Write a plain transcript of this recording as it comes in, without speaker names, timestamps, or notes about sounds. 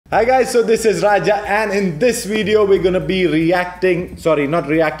Hi guys, so this is Raja, and in this video we're gonna be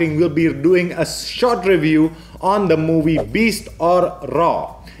we'll be doing a short review on the movie Beast or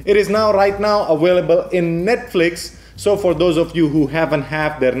Raw. It is right now available in Netflix. So for those of you who haven't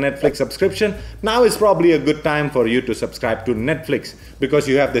had their Netflix subscription, now is probably a good time for you to subscribe to Netflix because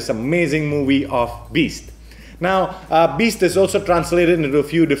you have this amazing movie of Beast. Now, Beast is also translated into a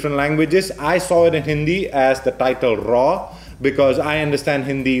few different languages. I saw it in Hindi as the title Raw, because I understand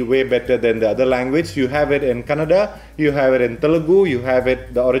Hindi way better than the other language. You have it in Kannada, you have it in Telugu, you have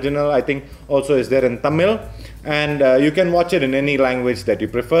it, the original I think also is there in Tamil, and you can watch it in any language that you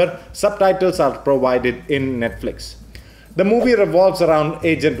prefer. Subtitles are provided in Netflix. The movie revolves around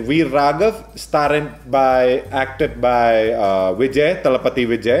Agent Veer Raghav, acted by Vijay, Thalapathy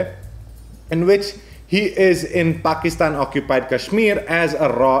Vijay, in which he is in Pakistan-occupied Kashmir as a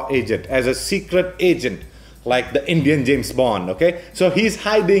raw agent, as a secret agent, like the Indian James Bond, okay? So he's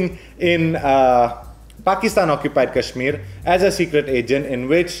hiding in Pakistan-occupied Kashmir as a secret agent, in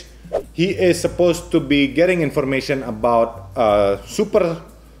which he is supposed to be getting information about a super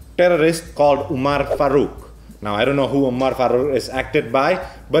terrorist called Umar Farooq. Now, I don't know who Umar Farooq is acted by,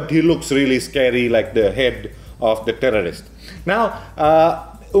 but he looks really scary, like the head of the terrorist. Now,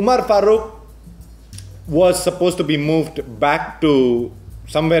 Umar Farooq was supposed to be moved back to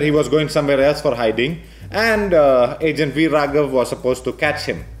somewhere. He was going somewhere else for hiding, and Agent Veer Raghav was supposed to catch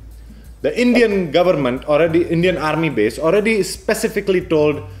him. The Indian government, Indian army base, already specifically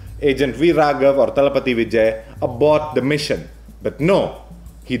told Agent Veer Raghav or Thalapathy Vijay about the mission. But no,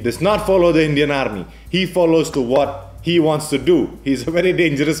 he does not follow the Indian army. He follows to what he wants to do. He's a very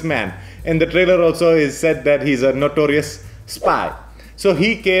dangerous man. In the trailer also is said that he's a notorious spy. So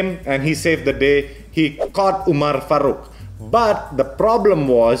he came and he saved the day. He caught Umar Farooq. But the problem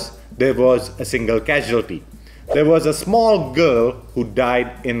was, there was a single casualty. There was a small girl who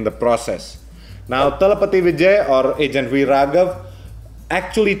died in the process. Now, Thalapathy Vijay or Agent Veer Raghav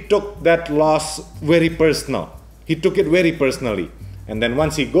actually took that loss very personal. He took it very personally. And then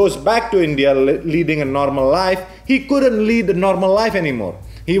once he goes back to India leading a normal life, he couldn't lead a normal life anymore.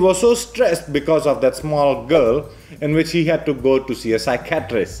 He was so stressed because of that small girl, in which he had to go to see a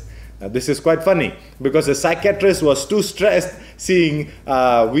psychiatrist. Now, this is quite funny because the psychiatrist was too stressed seeing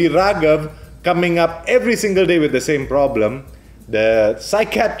Veer Raghav coming up every single day with the same problem. The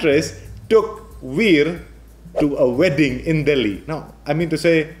psychiatrist took Veer to a wedding in Delhi. Now, I mean to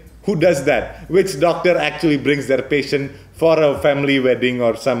say, who does that? Which doctor actually brings their patient for a family wedding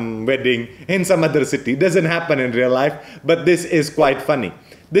or some wedding in some other city? Doesn't happen in real life, but this is quite funny.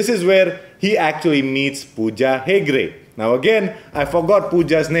 This is where he actually meets Pooja Hegde. Now again, I forgot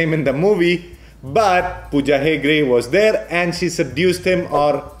Pooja's name in the movie, but Pooja Hegde was there and she seduced him,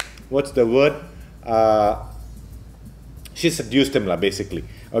 or what's the word? She seduced him basically.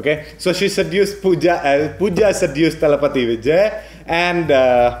 Okay, so she seduced Pooja. Pooja seduced Thalapathy Vijay, and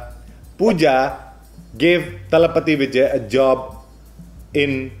Pooja gave Thalapathy Vijay a job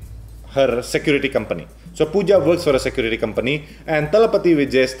in her security company. So Pooja works for a security company, and Thalapathy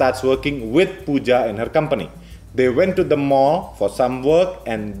Vijay starts working with Pooja in her company. They went to the mall for some work,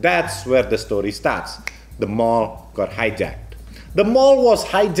 and that's where the story starts. The mall got hijacked. The mall was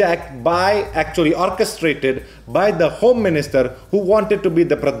hijacked by, actually orchestrated by the Home Minister, who wanted to be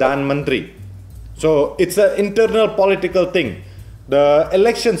the Pradhan Mantri. So it's an internal political thing. The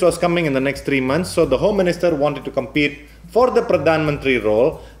elections was coming in the next 3 months, so the Home Minister wanted to compete for the Pradhan Mantri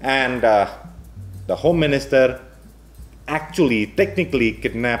role, and the Home Minister actually technically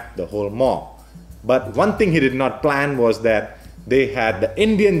kidnapped the whole mall. But one thing he did not plan was that they had the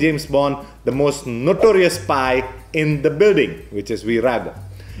Indian James Bond, the most notorious spy in the building, which is Veer Raghav.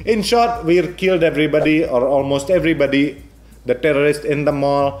 In short, Veer killed everybody, or almost everybody, the terrorists in the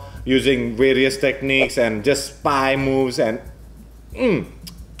mall, using various techniques and just spy moves, and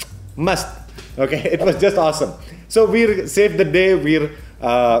must. Okay, it was just awesome. So Veer saved the day. Veer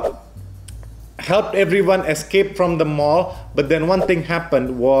helped everyone escape from the mall. But then one thing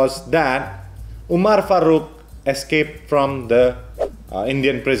happened was that Umar Farooq escaped from the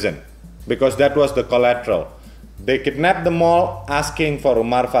Indian prison, because that was the collateral. They kidnapped the mall, asking for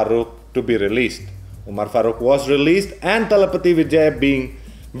Umar Farooq to be released. Umar Farooq was released, and Thalapathy Vijay, being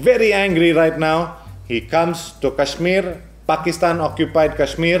very angry right now, he comes to Kashmir, Pakistan-occupied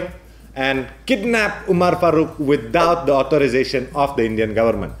Kashmir, and kidnapped Umar Farooq without the authorization of the Indian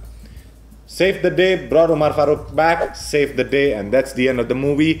government. Saved the day, brought Umar Farooq back, saved the day, and that's the end of the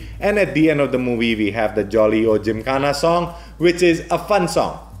movie. And at the end of the movie, we have the Jolly O Gymkhana song, which is a fun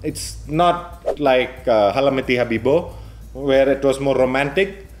song. It's not like Halamiti Habibo, where it was more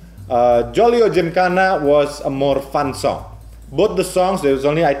romantic. Jolly O Gymkhana was a more fun song. Both the songs, there was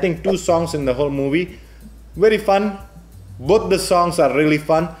only I think 2 songs in the whole movie. Very fun. Both the songs are really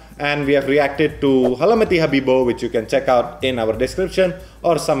fun, and we have reacted to Halamati Habibo, which you can check out in our description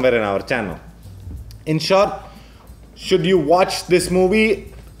or somewhere in our channel. In short, should you watch this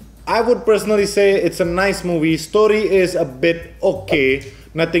movie? I would personally say it's a nice movie. Story is a bit okay,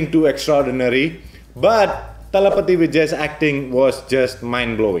 nothing too extraordinary, but Thalapathy Vijay's acting was just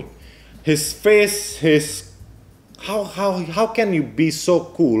mind-blowing. His face, how can you be so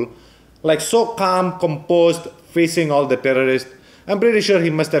cool, like so calm, composed, facing all the terrorists? I'm pretty sure he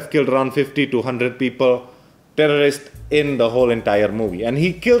must have killed around 50 to 100 people, terrorists, in the whole entire movie, and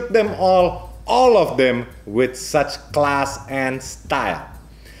he killed them all of them, with such class and style.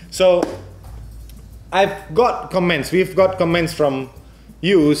 So we've got comments from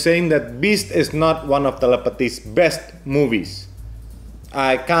you saying that Beast is not one of Thalapathy's best movies.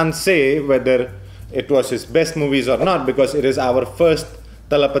 I can't say whether it was his best movies or not, because it is our first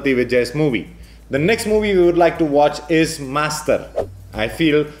Thalapathy Vijay's movie. The next movie we would like to watch is Master. I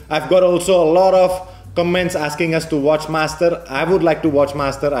feel I've got also a lot of comments asking us to watch Master. I would like to watch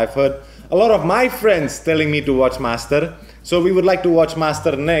Master. I've heard a lot of my friends telling me to watch Master. So we would like to watch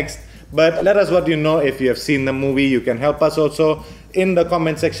Master next. But let us know if you have seen the movie. You can help us also in the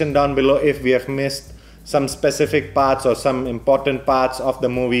comment section down below if we have missed some specific parts or some important parts of the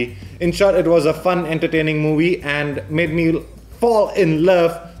movie. In short, it was a fun, entertaining movie and made me fall in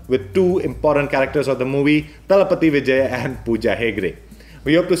love with 2 important characters of the movie, Thalapathy Vijay and Pooja Hegde.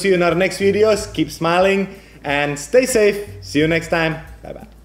 We hope to see you in our next videos. Keep smiling and stay safe. See you next time. Bye bye.